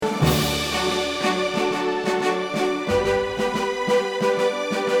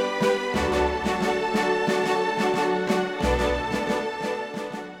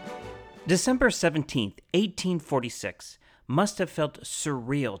December 17th, 1846, must have felt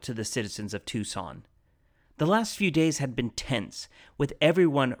surreal to the citizens of Tucson. The last few days had been tense, with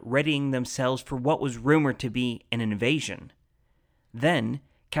everyone readying themselves for what was rumored to be an invasion. Then,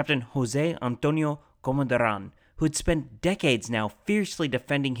 Captain Jose Antonio Comodoran, who had spent decades now fiercely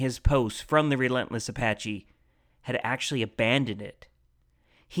defending his post from the relentless Apache, had actually abandoned it.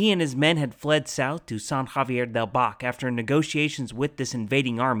 He and his men had fled south to San Javier del Bac after negotiations with this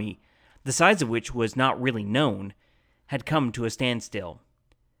invading army, the size of which was not really known, had come to a standstill.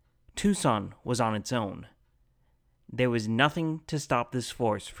 Tucson was on its own. There was nothing to stop this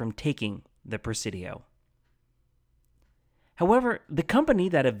force from taking the Presidio. However, the company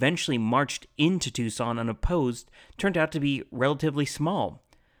that eventually marched into Tucson unopposed turned out to be relatively small.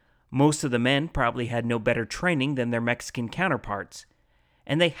 Most of the men probably had no better training than their Mexican counterparts,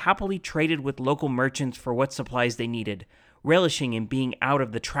 and they happily traded with local merchants for what supplies they needed, relishing in being out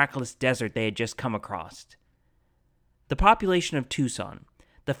of the trackless desert they had just come across. The population of Tucson,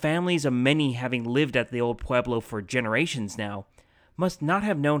 the families of many having lived at the old pueblo for generations now, must not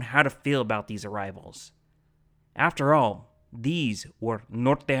have known how to feel about these arrivals. After all, these were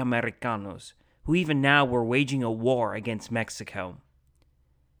Norteamericanos, who even now were waging a war against Mexico.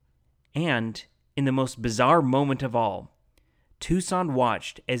 And, in the most bizarre moment of all, Tucson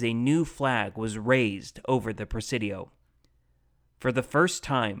watched as a new flag was raised over the Presidio. For the first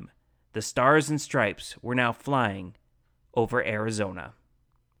time, the Stars and Stripes were now flying over Arizona.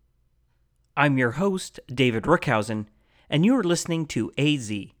 I'm your host, David Rookhausen, and you are listening to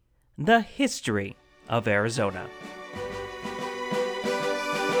AZ, the history of Arizona.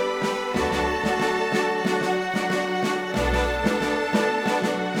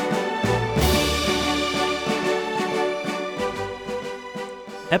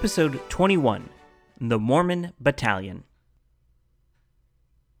 Episode 21, The Mormon Battalion.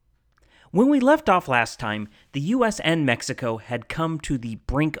 When we left off last time, the U.S. and Mexico had come to the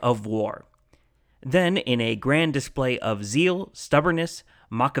brink of war. Then, in a grand display of zeal, stubbornness,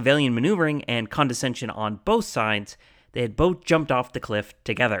 Machiavellian maneuvering, and condescension on both sides, they had both jumped off the cliff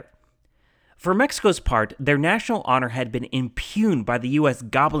together. For Mexico's part, their national honor had been impugned by the U.S.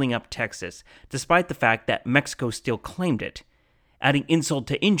 gobbling up Texas, despite the fact that Mexico still claimed it. Adding insult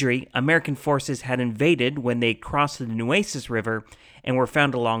to injury, American forces had invaded when they crossed the Nueces River and were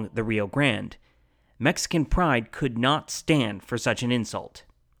found along the Rio Grande. Mexican pride could not stand for such an insult.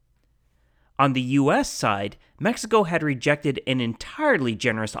 On the U.S. side, Mexico had rejected an entirely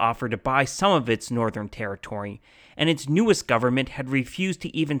generous offer to buy some of its northern territory, and its newest government had refused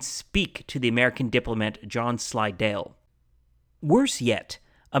to even speak to the American diplomat John Slidell. Worse yet,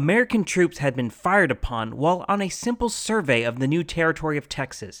 American troops had been fired upon while on a simple survey of the new territory of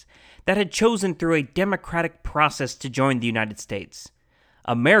Texas that had chosen through a democratic process to join the United States.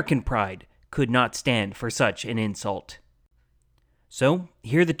 American pride could not stand for such an insult. So,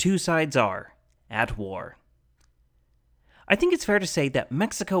 here the two sides are, at war. I think it's fair to say that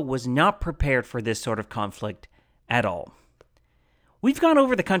Mexico was not prepared for this sort of conflict at all. We've gone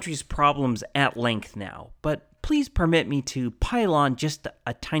over the country's problems at length now, but please permit me to pile on just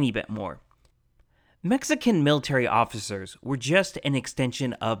a tiny bit more. Mexican military officers were just an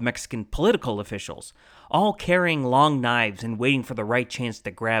extension of Mexican political officials, all carrying long knives and waiting for the right chance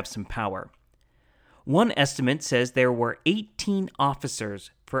to grab some power. One estimate says there were 18 officers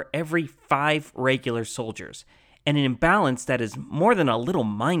for every 5 regular soldiers, an imbalance that is more than a little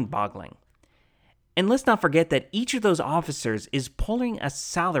mind-boggling. And let's not forget that each of those officers is pulling a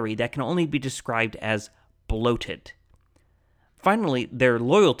salary that can only be described as bloated. Finally, their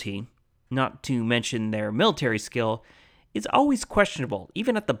loyalty, not to mention their military skill, is always questionable,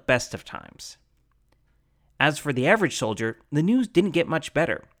 even at the best of times. As for the average soldier, the news didn't get much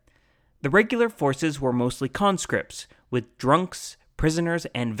better. The regular forces were mostly conscripts, with drunks, prisoners,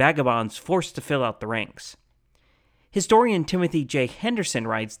 and vagabonds forced to fill out the ranks. Historian Timothy J. Henderson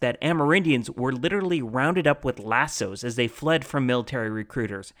writes that Amerindians were literally rounded up with lassos as they fled from military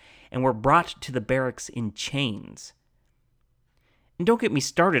recruiters and were brought to the barracks in chains. And don't get me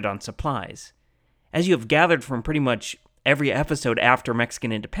started on supplies. As you have gathered from pretty much every episode after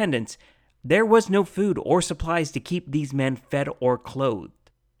Mexican independence, there was no food or supplies to keep these men fed or clothed.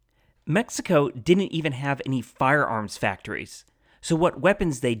 Mexico didn't even have any firearms factories. So what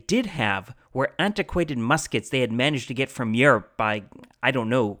weapons they did have were antiquated muskets they had managed to get from Europe by,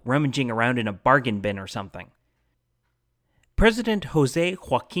 rummaging around in a bargain bin or something. President Jose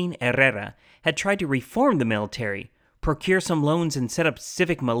Joaquin Herrera had tried to reform the military, procure some loans and set up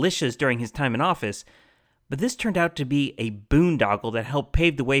civic militias during his time in office, but this turned out to be a boondoggle that helped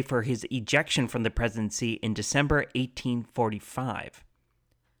pave the way for his ejection from the presidency in December 1845.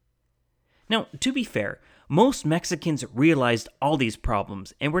 Now, to be fair, most Mexicans realized all these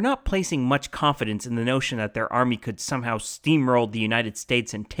problems and were not placing much confidence in the notion that their army could somehow steamroll the United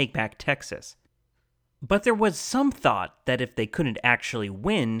States and take back Texas. But there was some thought that if they couldn't actually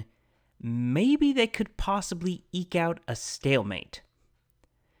win, maybe they could possibly eke out a stalemate.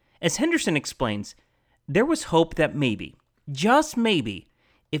 As Henderson explains, there was hope that maybe, just maybe,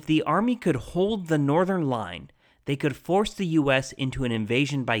 if the army could hold the northern line, they could force the U.S. into an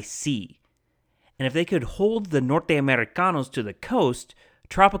invasion by sea. And if they could hold the Norteamericanos to the coast,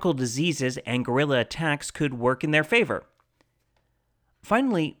 tropical diseases and guerrilla attacks could work in their favor.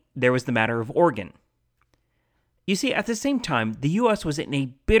 Finally, there was the matter of Oregon. You see, at the same time, the U.S. was in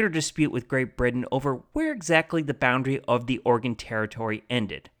a bitter dispute with Great Britain over where exactly the boundary of the Oregon Territory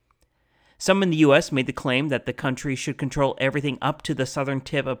ended. Some in the U.S. made the claim that the country should control everything up to the southern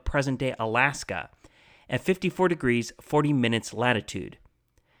tip of present-day Alaska, at 54 degrees 40 minutes latitude.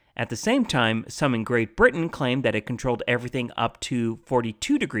 At the same time, some in Great Britain claimed that it controlled everything up to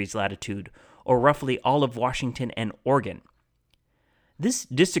 42 degrees latitude, or roughly all of Washington and Oregon. This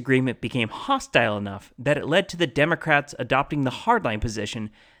disagreement became hostile enough that it led to the Democrats adopting the hardline position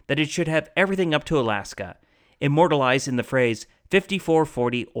that it should have everything up to Alaska, immortalized in the phrase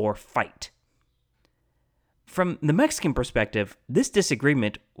 54-40 or fight. From the Mexican perspective, this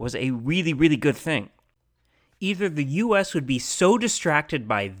disagreement was a really, really good thing. Either the U.S. would be so distracted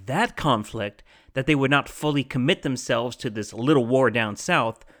by that conflict that they would not fully commit themselves to this little war down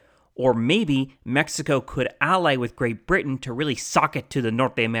south, or maybe Mexico could ally with Great Britain to really sock it to the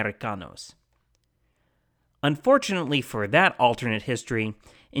Norteamericanos. Unfortunately for that alternate history,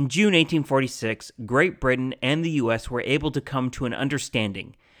 in June 1846, Great Britain and the U.S. were able to come to an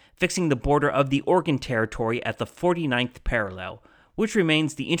understanding, fixing the border of the Oregon Territory at the 49th parallel, which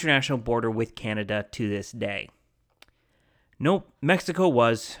remains the international border with Canada to this day. Nope, Mexico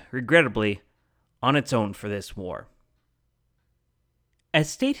was, regrettably, on its own for this war. As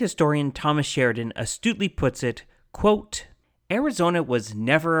state historian Thomas Sheridan astutely puts it, quote, Arizona was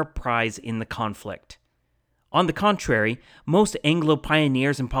never a prize in the conflict. On the contrary, most Anglo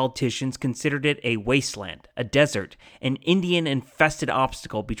pioneers and politicians considered it a wasteland, a desert, an Indian-infested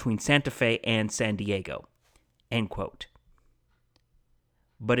obstacle between Santa Fe and San Diego. End quote.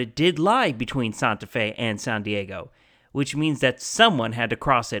 But it did lie between Santa Fe and San Diego, which means that someone had to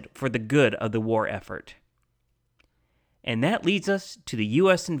cross it for the good of the war effort. And that leads us to the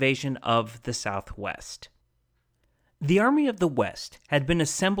U.S. invasion of the Southwest. The Army of the West had been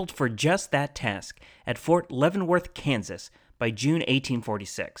assembled for just that task at Fort Leavenworth, Kansas, by June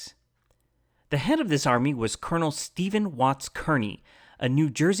 1846. The head of this army was Colonel Stephen Watts Kearny, a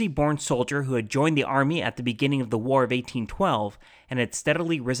New Jersey-born soldier who had joined the army at the beginning of the War of 1812 and had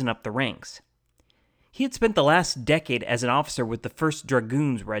steadily risen up the ranks. He had spent the last decade as an officer with the 1st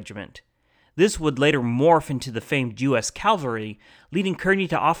Dragoons Regiment. This would later morph into the famed U.S. Cavalry, leading Kearny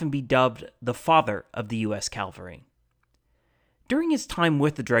to often be dubbed the father of the U.S. Cavalry. During his time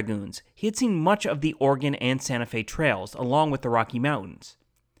with the Dragoons, he had seen much of the Oregon and Santa Fe trails, along with the Rocky Mountains.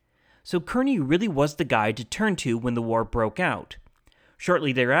 So Kearny really was the guy to turn to when the war broke out.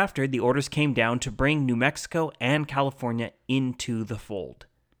 Shortly thereafter, the orders came down to bring New Mexico and California into the fold.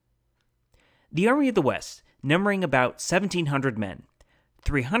 The Army of the West, numbering about 1,700 men,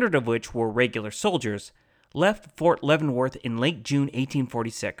 300 of which were regular soldiers, left Fort Leavenworth in late June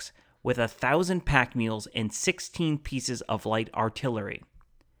 1846 with 1,000 pack mules and 16 pieces of light artillery.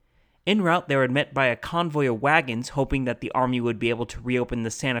 En route, they were met by a convoy of wagons hoping that the army would be able to reopen the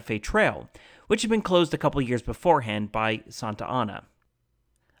Santa Fe Trail, which had been closed a couple years beforehand by Santa Anna.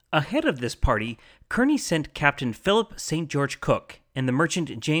 Ahead of this party, Kearny sent Captain Philip St. George Cook and the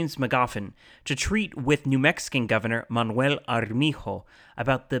merchant James Magoffin to treat with New Mexican Governor Manuel Armijo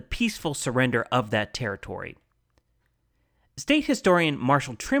about the peaceful surrender of that territory. State historian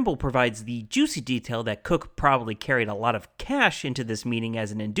Marshall Trimble provides the juicy detail that Cook probably carried a lot of cash into this meeting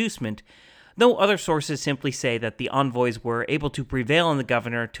as an inducement, though other sources simply say that the envoys were able to prevail on the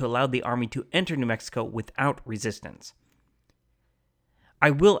governor to allow the army to enter New Mexico without resistance. I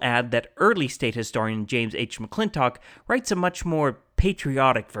will add that early state historian James H. McClintock writes a much more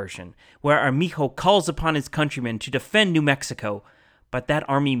patriotic version, where Armijo calls upon his countrymen to defend New Mexico, but that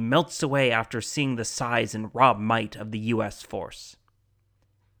army melts away after seeing the size and raw might of the U.S. force.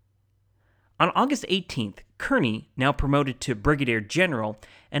 On August 18th, Kearny, now promoted to brigadier general,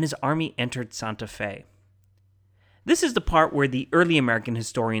 and his army entered Santa Fe. This is the part where the early American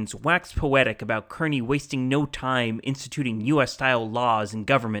historians wax poetic about Kearny wasting no time instituting U.S.-style laws and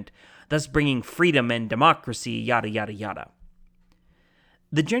government, thus bringing freedom and democracy, yada yada yada.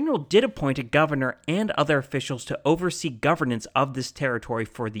 The general did appoint a governor and other officials to oversee governance of this territory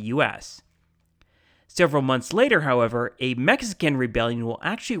for the U.S. Several months later, however, a Mexican rebellion will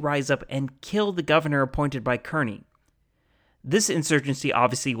actually rise up and kill the governor appointed by Kearny. This insurgency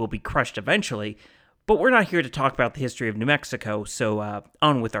obviously will be crushed eventually, but we're not here to talk about the history of New Mexico, so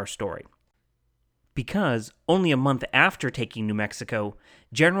on with our story. Because only a month after taking New Mexico,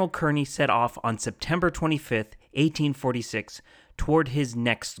 General Kearny set off on September 25th, 1846, toward his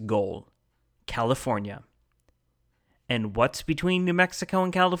next goal, California. And what's between New Mexico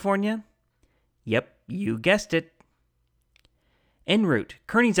and California? Yep, you guessed it. En route,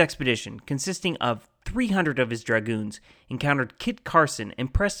 Kearny's expedition, consisting of 300 of his dragoons, encountered Kit Carson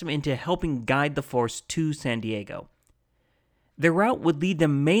and pressed him into helping guide the force to San Diego. Their route would lead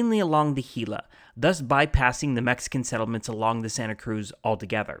them mainly along the Gila, thus bypassing the Mexican settlements along the Santa Cruz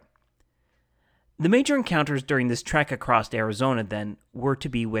altogether. The major encounters during this trek across Arizona, then, were to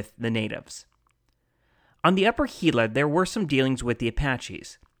be with the natives. On the upper Gila, there were some dealings with the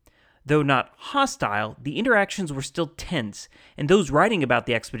Apaches. Though not hostile, the interactions were still tense, and those writing about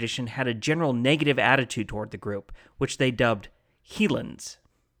the expedition had a general negative attitude toward the group, which they dubbed Gilans.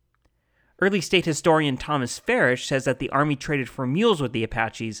 Early state historian Thomas Farish says that the army traded for mules with the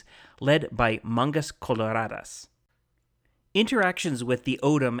Apaches, led by Mangas Coloradas. Interactions with the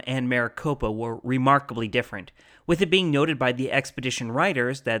O'odham and Maricopa were remarkably different, with it being noted by the expedition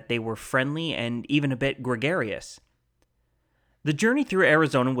writers that they were friendly and even a bit gregarious. The journey through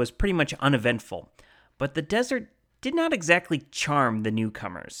Arizona was pretty much uneventful, but the desert did not exactly charm the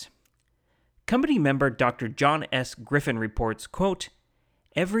newcomers. Company member Dr. John S. Griffin reports, quote,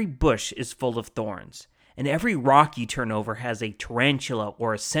 "Every bush is full of thorns, and every rock you turn over has a tarantula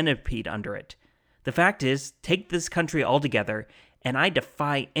or a centipede under it. The fact is, take this country altogether, and I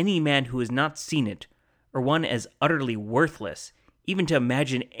defy any man who has not seen it, or one as utterly worthless, even to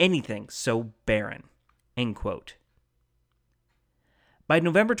imagine anything so barren." End quote. By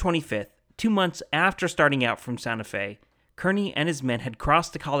November 25th, 2 months after starting out from Santa Fe, Kearny and his men had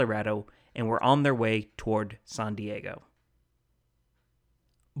crossed the Colorado and were on their way toward San Diego.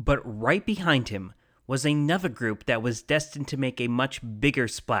 But right behind him was another group that was destined to make a much bigger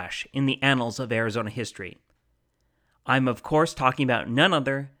splash in the annals of Arizona history. I'm of course talking about none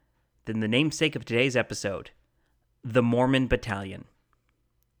other than the namesake of today's episode, the Mormon Battalion.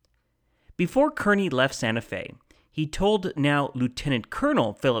 Before Kearny left Santa Fe, he told now Lieutenant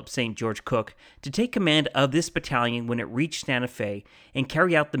Colonel Philip St. George Cook to take command of this battalion when it reached Santa Fe and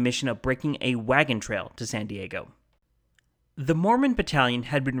carry out the mission of breaking a wagon trail to San Diego. The Mormon Battalion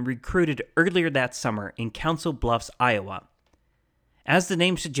had been recruited earlier that summer in Council Bluffs, Iowa. As the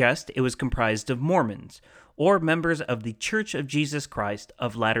name suggests, it was comprised of Mormons, or members of the Church of Jesus Christ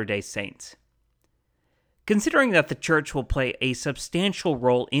of Latter-day Saints. Considering that the church will play a substantial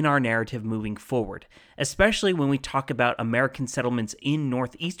role in our narrative moving forward, especially when we talk about American settlements in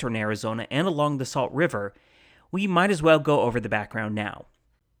northeastern Arizona and along the Salt River, we might as well go over the background now.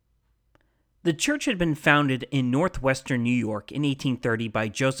 The church had been founded in northwestern New York in 1830 by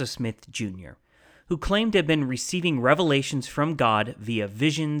Joseph Smith, Jr., who claimed to have been receiving revelations from God via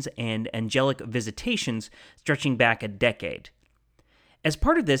visions and angelic visitations stretching back a decade. As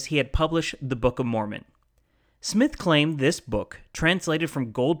part of this, he had published the Book of Mormon. Smith claimed this book, translated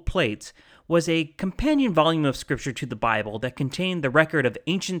from gold plates, was a companion volume of scripture to the Bible that contained the record of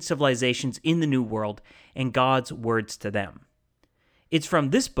ancient civilizations in the New World and God's words to them. It's from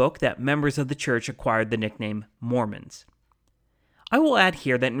this book that members of the church acquired the nickname Mormons. I will add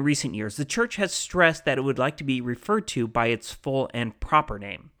here that in recent years, the church has stressed that it would like to be referred to by its full and proper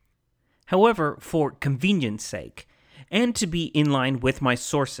name. However, for convenience sake, and to be in line with my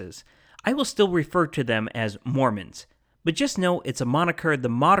sources, I will still refer to them as Mormons, but just know it's a moniker the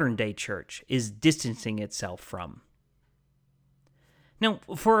modern-day church is distancing itself from. Now,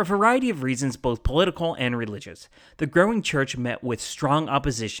 for a variety of reasons, both political and religious, the growing church met with strong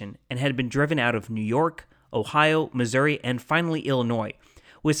opposition and had been driven out of New York, Ohio, Missouri, and finally Illinois,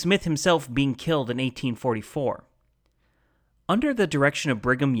 with Smith himself being killed in 1844. Under the direction of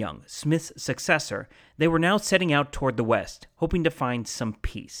Brigham Young, Smith's successor, they were now setting out toward the west, hoping to find some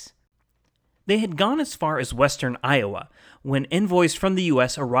peace. They had gone as far as western Iowa, when envoys from the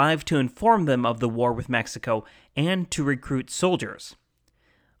U.S. arrived to inform them of the war with Mexico and to recruit soldiers.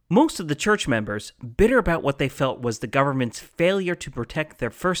 Most of the church members, bitter about what they felt was the government's failure to protect their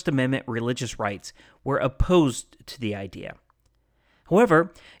First Amendment religious rights, were opposed to the idea.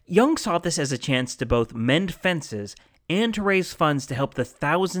 However, Young saw this as a chance to both mend fences and to raise funds to help the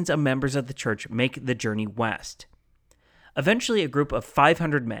thousands of members of the church make the journey west. Eventually, a group of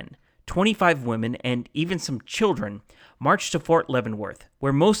 500 men, 25 women, and even some children marched to Fort Leavenworth,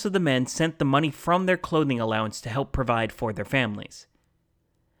 where most of the men sent the money from their clothing allowance to help provide for their families.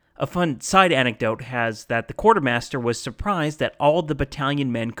 A fun side anecdote has that the quartermaster was surprised that all the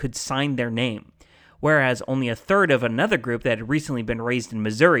battalion men could sign their name, whereas only a third of another group that had recently been raised in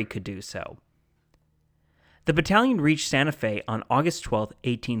Missouri could do so. The battalion reached Santa Fe on August 12,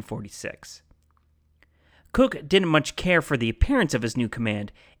 1846. Cook didn't much care for the appearance of his new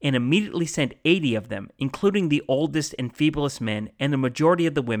command and immediately sent 80 of them, including the oldest and feeblest men and the majority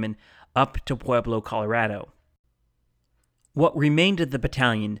of the women, up to Pueblo, Colorado. What remained of the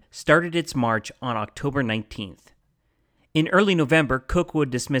battalion started its march on October 19th. In early November, Cook would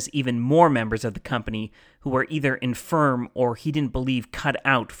dismiss even more members of the company who were either infirm or he didn't believe cut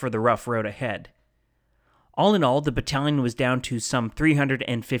out for the rough road ahead. All in all, the battalion was down to some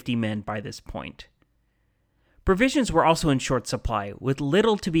 350 men by this point. Provisions were also in short supply, with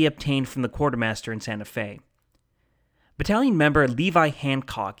little to be obtained from the quartermaster in Santa Fe. Battalion member Levi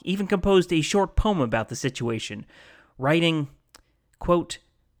Hancock even composed a short poem about the situation, writing, quote,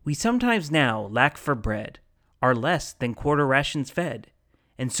 "We sometimes now lack for bread, are less than quarter rations fed,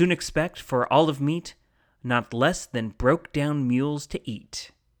 and soon expect for olive meat not less than broke down mules to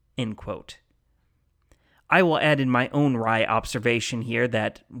eat." End quote. I will add in my own wry observation here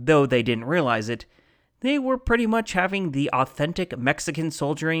that, though they didn't realize it, they were pretty much having the authentic Mexican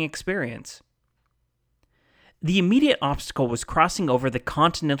soldiering experience. The immediate obstacle was crossing over the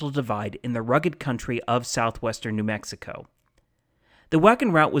Continental Divide in the rugged country of southwestern New Mexico. The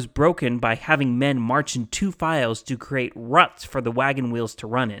wagon route was broken by having men march in two files to create ruts for the wagon wheels to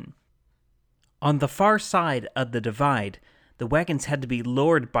run in. On the far side of the divide, the wagons had to be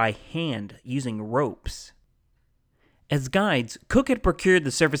lowered by hand using ropes. As guides, Cook had procured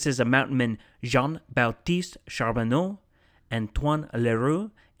the services of mountainmen Jean-Baptiste Charbonneau, Antoine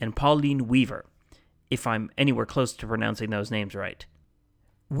Leroux, and Pauline Weaver, if I'm anywhere close to pronouncing those names right.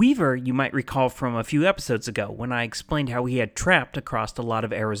 Weaver, you might recall from a few episodes ago when I explained how he had trapped across a lot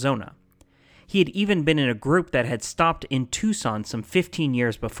of Arizona. He had even been in a group that had stopped in Tucson some 15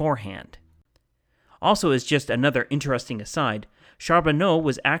 years beforehand. Also, as just another interesting aside, Charbonneau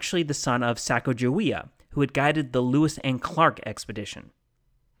was actually the son of Sacagawea, who had guided the Lewis and Clark expedition.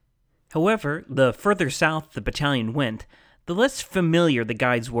 However, the further south the battalion went, the less familiar the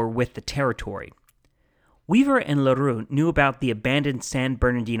guides were with the territory. Weaver and Leroux knew about the abandoned San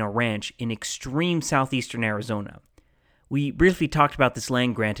Bernardino Ranch in extreme southeastern Arizona. We briefly talked about this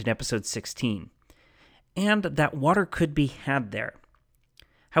land grant in episode 16, and that water could be had there.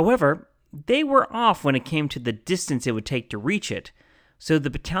 However, they were off when it came to the distance it would take to reach it, so the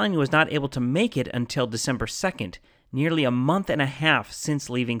battalion was not able to make it until December 2nd, nearly a month and a half since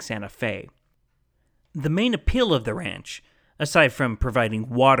leaving Santa Fe. The main appeal of the ranch, aside from providing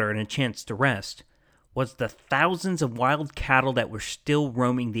water and a chance to rest, was the thousands of wild cattle that were still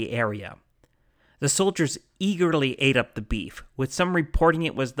roaming the area. The soldiers eagerly ate up the beef, with some reporting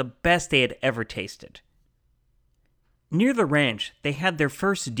it was the best they had ever tasted. Near the ranch, they had their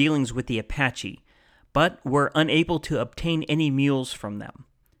first dealings with the Apache, but were unable to obtain any mules from them.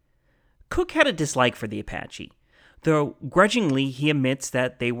 Cook had a dislike for the Apache, though grudgingly he admits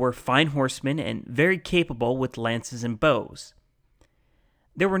that they were fine horsemen and very capable with lances and bows.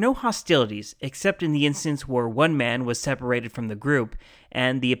 There were no hostilities, except in the instance where one man was separated from the group,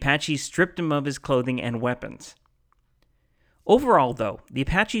 and the Apaches stripped him of his clothing and weapons. Overall, though, the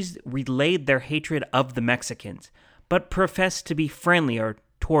Apaches relayed their hatred of the Mexicans, but professed to be friendlier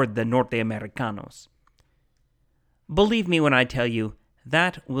toward the Norte Americanos. Believe me when I tell you,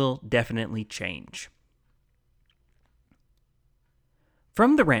 that will definitely change.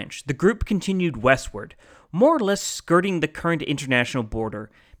 From the ranch, the group continued westward, more or less skirting the current international border,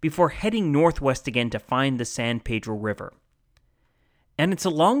 before heading northwest again to find the San Pedro River. And it's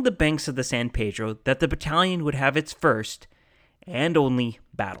along the banks of the San Pedro that the battalion would have its first, and only,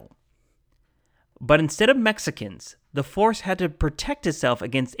 battle. But instead of Mexicans, the force had to protect itself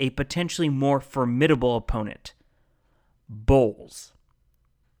against a potentially more formidable opponent: bulls.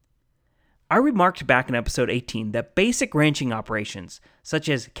 I remarked back in episode 18 that basic ranching operations, such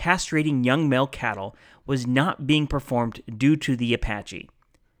as castrating young male cattle, was not being performed due to the Apache.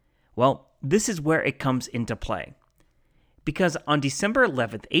 Well, this is where it comes into play. Because on December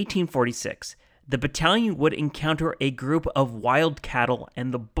 11th, 1846, the battalion would encounter a group of wild cattle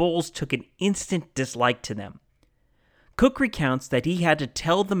and the bulls took an instant dislike to them. Cook recounts that he had to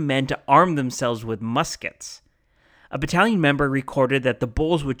tell the men to arm themselves with muskets. A battalion member recorded that the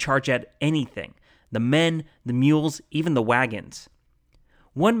bulls would charge at anything: the men, the mules, even the wagons.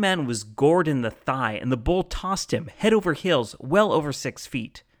 One man was gored in the thigh, and the bull tossed him head over heels well over 6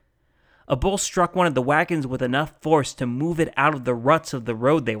 feet. A bull struck one of the wagons with enough force to move it out of the ruts of the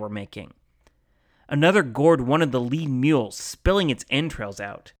road they were making. Another gored one of the lead mules, spilling its entrails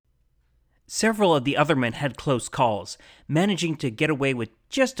out. Several of the other men had close calls, managing to get away with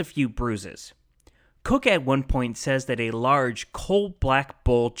just a few bruises. Cook at one point says that a large, coal-black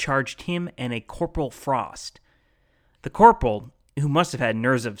bull charged him and a Corporal Frost. The corporal, who must have had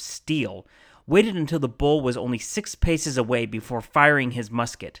nerves of steel, waited until the bull was only 6 paces away before firing his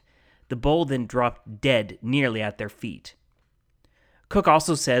musket. The bull then dropped dead nearly at their feet. Cook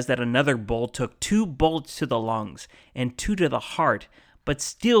also says that another bull took 2 bullets to the lungs and 2 to the heart, but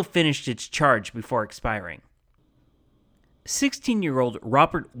still finished its charge before expiring. 16-year-old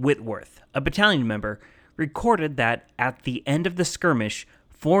Robert Whitworth, a battalion member, recorded that at the end of the skirmish,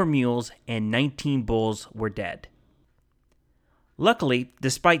 4 mules and 19 bulls were dead. Luckily,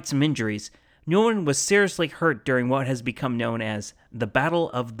 despite some injuries, no one was seriously hurt during what has become known as the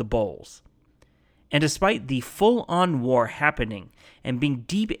Battle of the Bulls. And despite the full-on war happening and being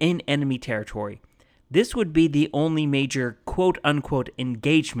deep in enemy territory, this would be the only major quote-unquote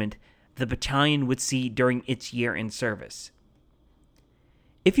engagement the battalion would see during its year in service.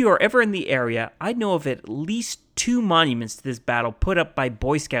 If you are ever in the area, I know of at least 2 monuments to this battle put up by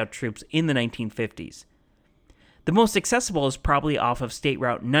Boy Scout troops in the 1950s. The most accessible is probably off of State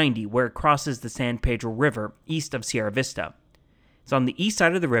Route 90, where it crosses the San Pedro River east of Sierra Vista. It's on the east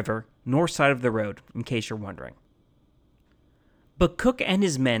side of the river, north side of the road, in case you're wondering. But Cook and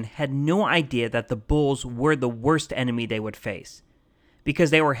his men had no idea that the Bulls were the worst enemy they would face, because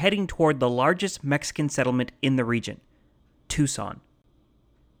they were heading toward the largest Mexican settlement in the region, Tucson.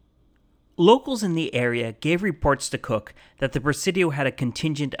 Locals in the area gave reports to Cook that the Presidio had a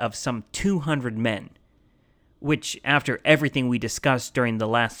contingent of some 200 men, which, after everything we discussed during the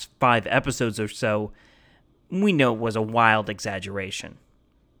last 5 episodes or so, we know was a wild exaggeration.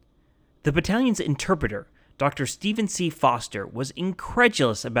 The battalion's interpreter, Dr. Stephen C. Foster, was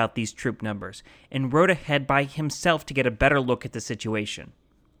incredulous about these troop numbers and rode ahead by himself to get a better look at the situation.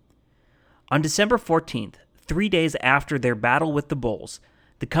 On December 14th, 3 days after their battle with the Bulls,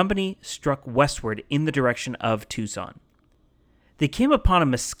 the company struck westward in the direction of Tucson. They came upon a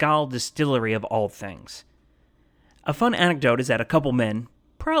mezcal distillery of all things. A fun anecdote is that a couple men,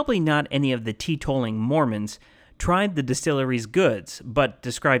 probably not any of the teetotaling Mormons, tried the distillery's goods, but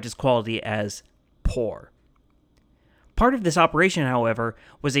described its quality as poor. Part of this operation, however,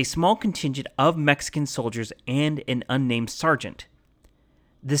 was a small contingent of Mexican soldiers and an unnamed sergeant.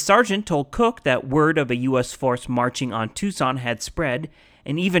 The sergeant told Cook that word of a U.S. force marching on Tucson had spread,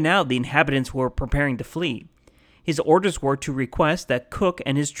 and even now the inhabitants were preparing to flee. His orders were to request that Cook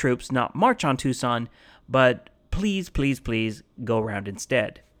and his troops not march on Tucson, but please go around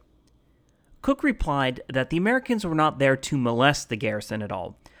instead. Cook replied that the Americans were not there to molest the garrison at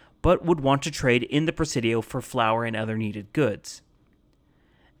all, but would want to trade in the Presidio for flour and other needed goods.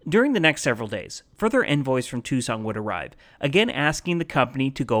 During the next several days, further envoys from Tucson would arrive, again asking the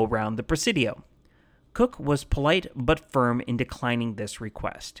company to go around the Presidio. Cook was polite but firm in declining this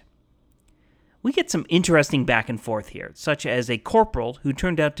request. We get some interesting back and forth here, such as a corporal who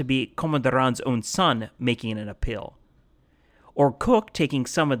turned out to be Comandaran's own son making an appeal, or Cook taking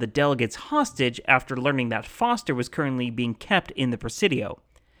some of the delegates hostage after learning that Foster was currently being kept in the Presidio.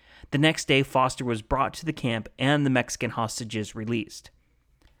 The next day, Foster was brought to the camp and the Mexican hostages released.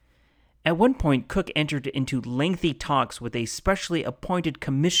 At one point, Cook entered into lengthy talks with a specially appointed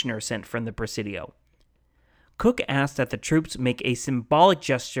commissioner sent from the Presidio. Cook asked that the troops make a symbolic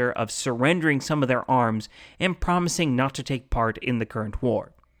gesture of surrendering some of their arms and promising not to take part in the current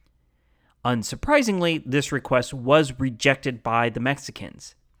war. Unsurprisingly, this request was rejected by the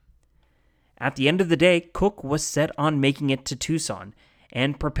Mexicans. At the end of the day, Cook was set on making it to Tucson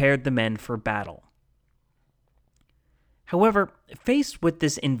and prepared the men for battle. However, faced with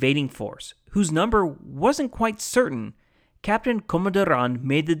this invading force, whose number wasn't quite certain, Captain Comandaran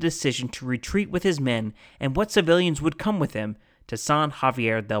made the decision to retreat with his men and what civilians would come with him to San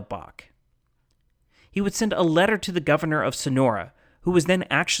Javier del Bac. He would send a letter to the governor of Sonora, who was then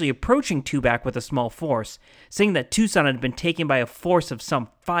actually approaching Tubac with a small force, saying that Tucson had been taken by a force of some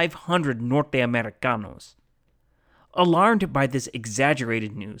 500 Norte Americanos. Alarmed by this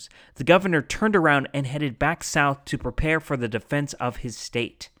exaggerated news, the governor turned around and headed back south to prepare for the defense of his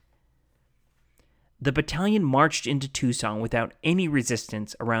state. The battalion marched into Tucson without any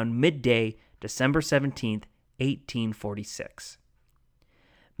resistance around midday, December 17, 1846.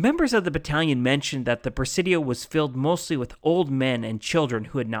 Members of the battalion mentioned that the Presidio was filled mostly with old men and children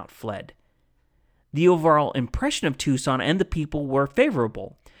who had not fled. The overall impression of Tucson and the people were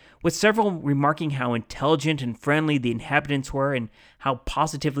favorable, with several remarking how intelligent and friendly the inhabitants were and how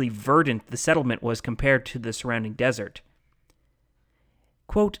positively verdant the settlement was compared to the surrounding desert.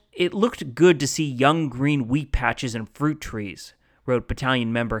 Quote, "It looked good to see young green wheat patches and fruit trees," wrote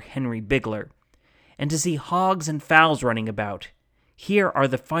battalion member Henry Bigler, "and to see hogs and fowls running about. Here are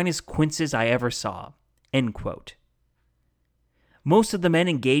the finest quinces I ever saw." End quote. Most of the men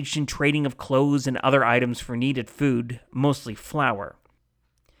engaged in trading of clothes and other items for needed food, mostly flour.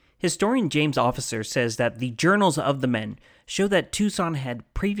 Historian James Officer says that the journals of the men show that Tucson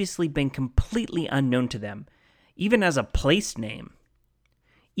had previously been completely unknown to them, even as a place name.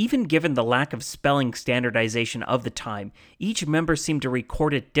 Even given the lack of spelling standardization of the time, each member seemed to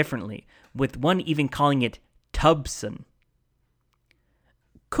record it differently, with one even calling it Tubson.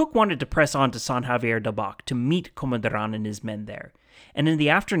 Cook wanted to press on to San Javier del Bac to meet Comadran and his men there, and in the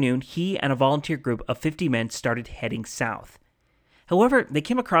afternoon he and a volunteer group of 50 men started heading south. However, they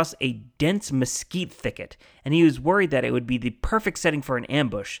came across a dense mesquite thicket, and he was worried that it would be the perfect setting for an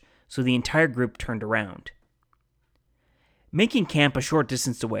ambush, so the entire group turned around. Making camp a short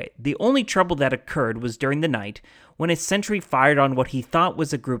distance away, the only trouble that occurred was during the night when a sentry fired on what he thought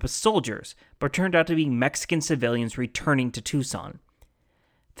was a group of soldiers, but turned out to be Mexican civilians returning to Tucson.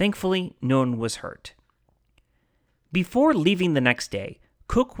 Thankfully, no one was hurt. Before leaving the next day,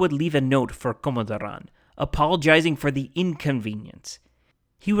 Cook would leave a note for Comadran, apologizing for the inconvenience.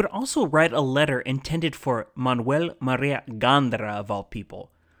 He would also write a letter intended for Manuel Maria Gandara, of all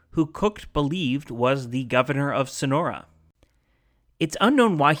people, who Cook believed was the governor of Sonora. It's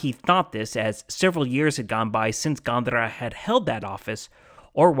unknown why he thought this, as several years had gone by since Gandara had held that office,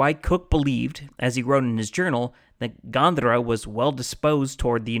 or why Cook believed, as he wrote in his journal, that Gandara was well disposed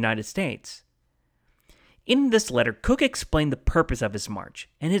toward the United States. In this letter, Cook explained the purpose of his march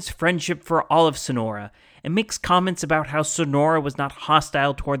and his friendship for all of Sonora, and makes comments about how Sonora was not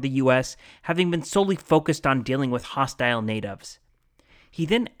hostile toward the U.S., having been solely focused on dealing with hostile natives. He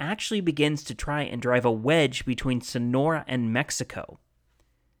then actually begins to try and drive a wedge between Sonora and Mexico.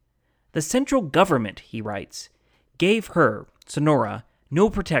 The central government, he writes, gave her, Sonora, no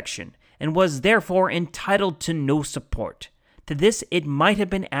protection, and was therefore entitled to no support. To this, it might have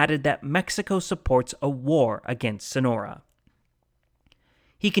been added that Mexico supports a war against Sonora.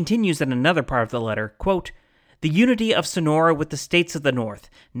 He continues in another part of the letter, quote, "The unity of Sonora with the states of the North,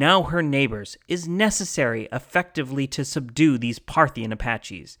 now her neighbors, is necessary effectively to subdue these Parthian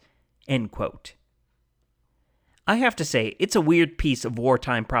Apaches." End quote. I have to say, it's a weird piece of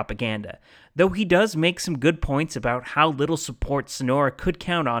wartime propaganda, though he does make some good points about how little support Sonora could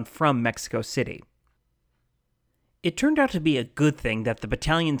count on from Mexico City. It turned out to be a good thing that the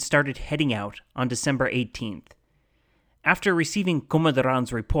battalion started heading out on December 18th. After receiving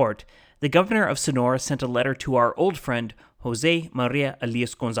Comadran's report, the governor of Sonora sent a letter to our old friend Jose Maria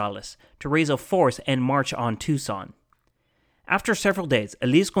Elias Gonzalez to raise a force and march on Tucson. After several days,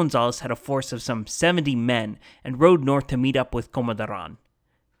 Elias Gonzalez had a force of some 70 men and rode north to meet up with Comadran.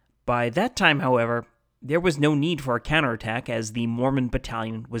 By that time, however, there was no need for a counterattack, as the Mormon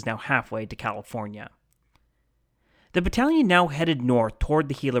battalion was now halfway to California. The battalion now headed north toward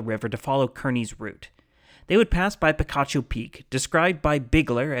the Gila River to follow Kearny's route. They would pass by Picacho Peak, described by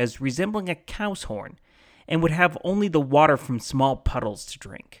Bigler as resembling a cow's horn, and would have only the water from small puddles to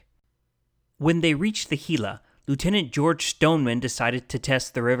drink. When they reached the Gila, Lieutenant George Stoneman decided to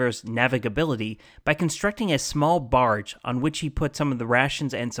test the river's navigability by constructing a small barge on which he put some of the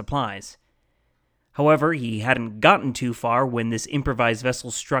rations and supplies. However, he hadn't gotten too far when this improvised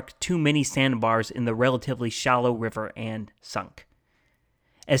vessel struck too many sandbars in the relatively shallow river and sunk.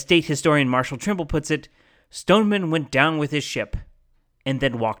 As state historian Marshall Trimble puts it, Stoneman went down with his ship and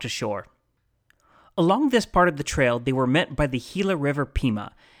then walked ashore. Along this part of the trail, they were met by the Gila River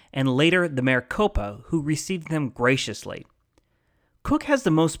Pima, and later the Maricopa, who received them graciously. Cook has the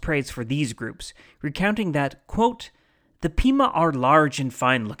most praise for these groups, recounting that, quote, "The Pima are large and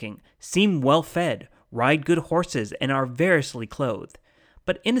fine-looking, seem well-fed, ride good horses, and are variously clothed,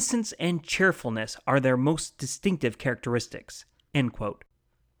 but innocence and cheerfulness are their most distinctive characteristics." End quote.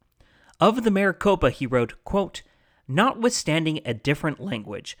 Of the Maricopa, he wrote, quote, "Notwithstanding a different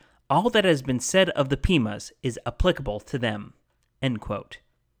language, all that has been said of the Pimas is applicable to them." End quote.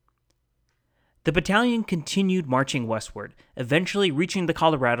 The battalion continued marching westward, eventually reaching the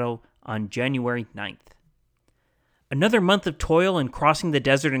Colorado on January 9th. Another month of toil and crossing the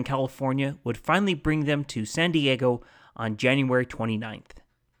desert in California would finally bring them to San Diego on January 29th.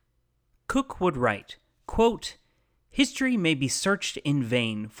 Cook would write, quote, "History may be searched in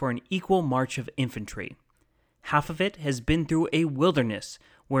vain for an equal march of infantry. Half of it has been through a wilderness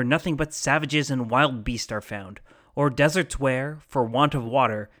where nothing but savages and wild beasts are found, or deserts where, for want of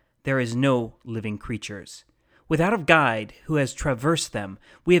water, there is no living creatures. Without a guide who has traversed them,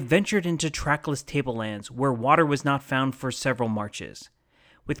 we have ventured into trackless tablelands where water was not found for several marches.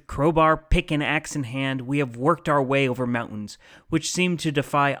 With crowbar, pick, and axe in hand, we have worked our way over mountains, which seemed to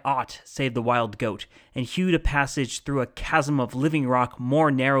defy aught save the wild goat, and hewed a passage through a chasm of living rock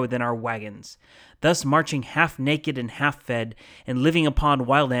more narrow than our wagons. Thus, marching half naked and half fed, and living upon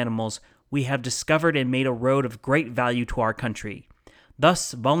wild animals, we have discovered and made a road of great value to our country.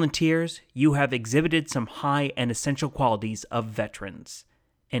 Thus, volunteers, you have exhibited some high and essential qualities of veterans."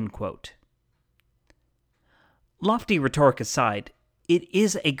 End quote. Lofty rhetoric aside, it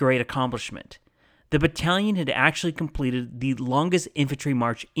is a great accomplishment. The battalion had actually completed the longest infantry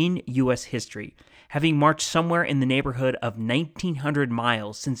march in U.S. history, having marched somewhere in the neighborhood of 1,900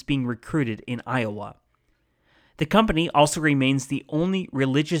 miles since being recruited in Iowa. The company also remains the only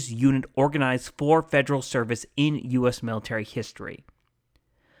religious unit organized for federal service in U.S. military history.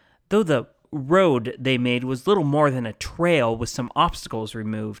 Though the road they made was little more than a trail with some obstacles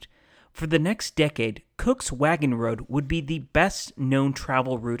removed, for the next decade, Cook's Wagon Road would be the best known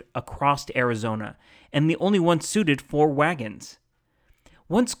travel route across Arizona, and the only one suited for wagons.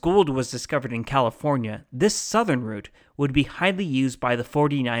 Once gold was discovered in California, this southern route would be highly used by the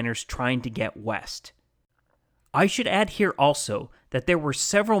 49ers trying to get west. I should add here also that there were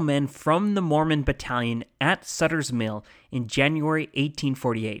several men from the Mormon Battalion at Sutter's Mill in January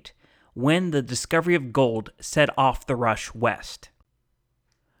 1848, when the discovery of gold set off the rush west.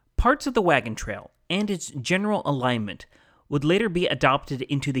 Parts of the wagon trail and its general alignment would later be adopted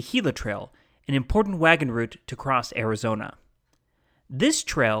into the Gila Trail, an important wagon route to cross Arizona. This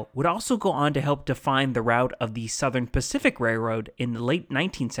trail would also go on to help define the route of the Southern Pacific Railroad in the late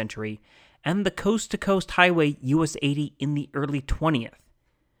 19th century and the coast-to-coast highway US 80 in the early 20th.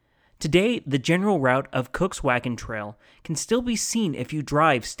 Today, the general route of Cook's Wagon Trail can still be seen if you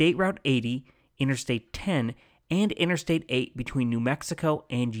drive State Route 80, Interstate 10, and Interstate 8 between New Mexico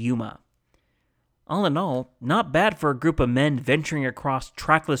and Yuma. All in all, not bad for a group of men venturing across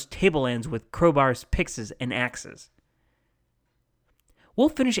trackless tablelands with crowbars, picks, and axes. We'll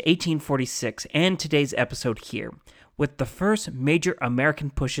finish 1846 and today's episode here, with the first major American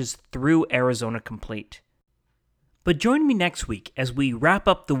pushes through Arizona complete. But join me next week as we wrap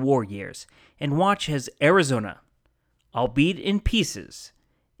up the war years and watch as Arizona, albeit in pieces,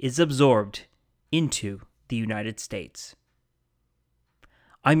 is absorbed into the United States.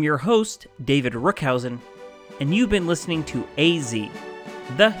 I'm your host, David Rookhausen, and you've been listening to AZ,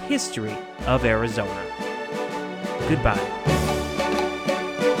 the History of Arizona. Goodbye.